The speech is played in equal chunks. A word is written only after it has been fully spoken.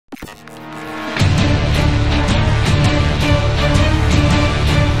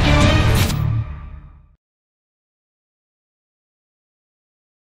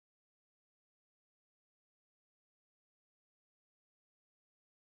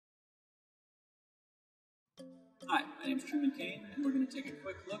Hi, my name is Truman Kane, and we're going to take a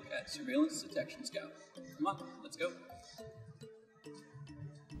quick look at Surveillance Detection Scout. Come on, let's go.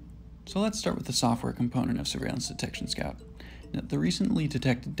 So let's start with the software component of Surveillance Detection Scout. Now, the recently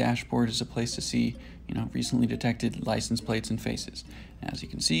detected dashboard is a place to see, recently detected license plates and faces. As you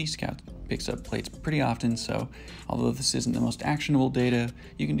can see, Scout picks up plates pretty often, so although this isn't the most actionable data,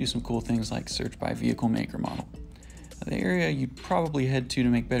 you can do some cool things like search by vehicle make or model. The area you'd probably head to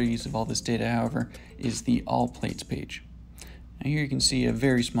make better use of all this data, however, is the All Plates page. Now here you can see a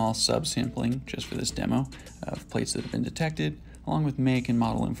very small subsampling, just for this demo, of plates that have been detected, along with make and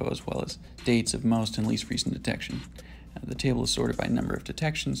model info as well as dates of most and least recent detection. The table is sorted by number of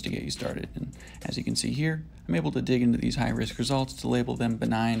detections to get you started, and as you can see here, I'm able to dig into these high-risk results to label them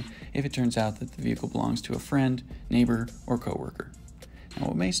benign if it turns out that the vehicle belongs to a friend, neighbor, or coworker. Now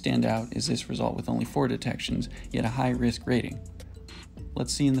what may stand out is this result with only 4 detections, yet a high-risk rating.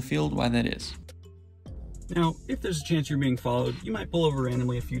 Let's see in the field why that is. Now, if there's a chance you're being followed, you might pull over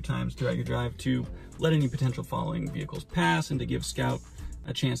randomly a few times throughout your drive to let any potential following vehicles pass and to give Scout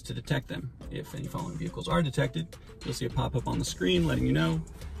a chance to detect them. If any following vehicles are detected, you'll see a pop-up on the screen letting you know,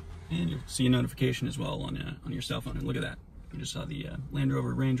 and you'll see a notification as well on your cell phone. And look at that. We just saw the Land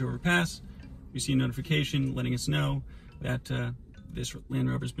Rover Range Rover pass. We see a notification letting us know that this Land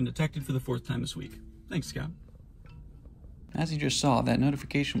Rover has been detected for the 4th time this week. Thanks, Scout. As you just saw, that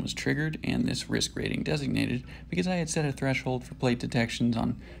notification was triggered and this risk rating designated because I had set a threshold for plate detections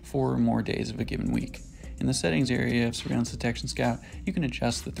on 4 or more days of a given week. In the settings area of Surveillance Detection Scout, you can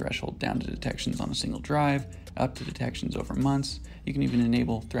adjust the threshold down to detections on a single drive, up to detections over months. You can even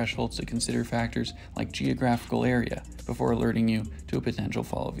enable thresholds to consider factors like geographical area before alerting you to a potential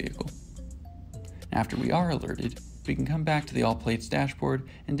follow vehicle. After we are alerted, we can come back to the All Plates dashboard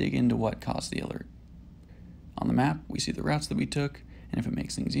and dig into what caused the alert. On the map, we see the routes that we took, and if it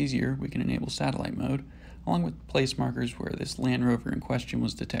makes things easier, we can enable satellite mode, along with place markers where this Land Rover in question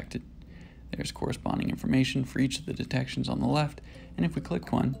was detected. There's corresponding information for each of the detections on the left, and if we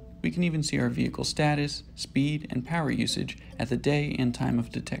click one, we can even see our vehicle status, speed, and power usage at the day and time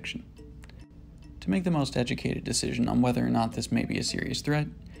of detection. To make the most educated decision on whether or not this may be a serious threat,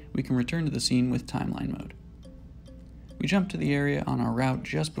 we can return to the scene with timeline mode. We jump to the area on our route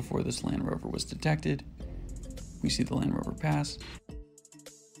just before this Land Rover was detected. We see the Land Rover pass,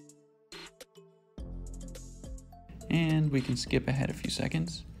 and we can skip ahead a few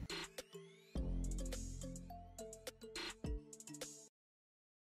seconds.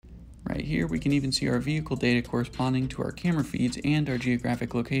 Right here, we can even see our vehicle data corresponding to our camera feeds and our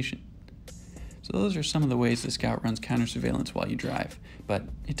geographic location. So those are some of the ways the Scout runs counter surveillance while you drive, but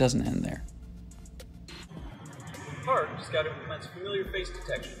it doesn't end there. Park, Scout implements familiar face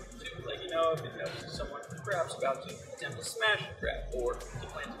detection to let you know if it notices someone perhaps about to attempt to smash a grab or to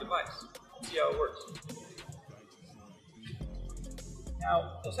plant a device. Let's see how it works.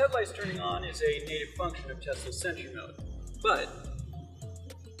 Now, those headlights turning on is a native function of Tesla's sentry mode, but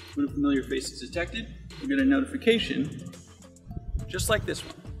when a familiar face is detected, you'll get a notification just like this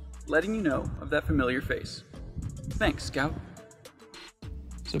one, letting you know of that familiar face. Thanks, Scout.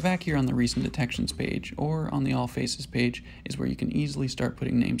 So back here on the recent detections page, or on the all faces page, is where you can easily start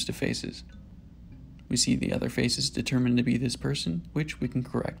putting names to faces. We see the other faces determined to be this person, which we can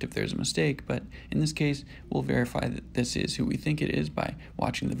correct if there's a mistake, but in this case, we'll verify that this is who we think it is by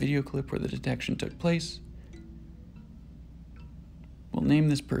watching the video clip where the detection took place. We'll name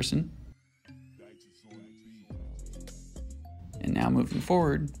this person. And now moving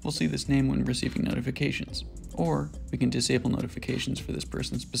forward, we'll see this name when receiving notifications, or we can disable notifications for this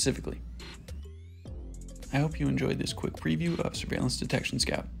person specifically. I hope you enjoyed this quick preview of Surveillance Detection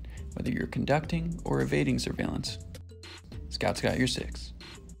Scout. Whether you're conducting or evading surveillance, Scout's got your 6.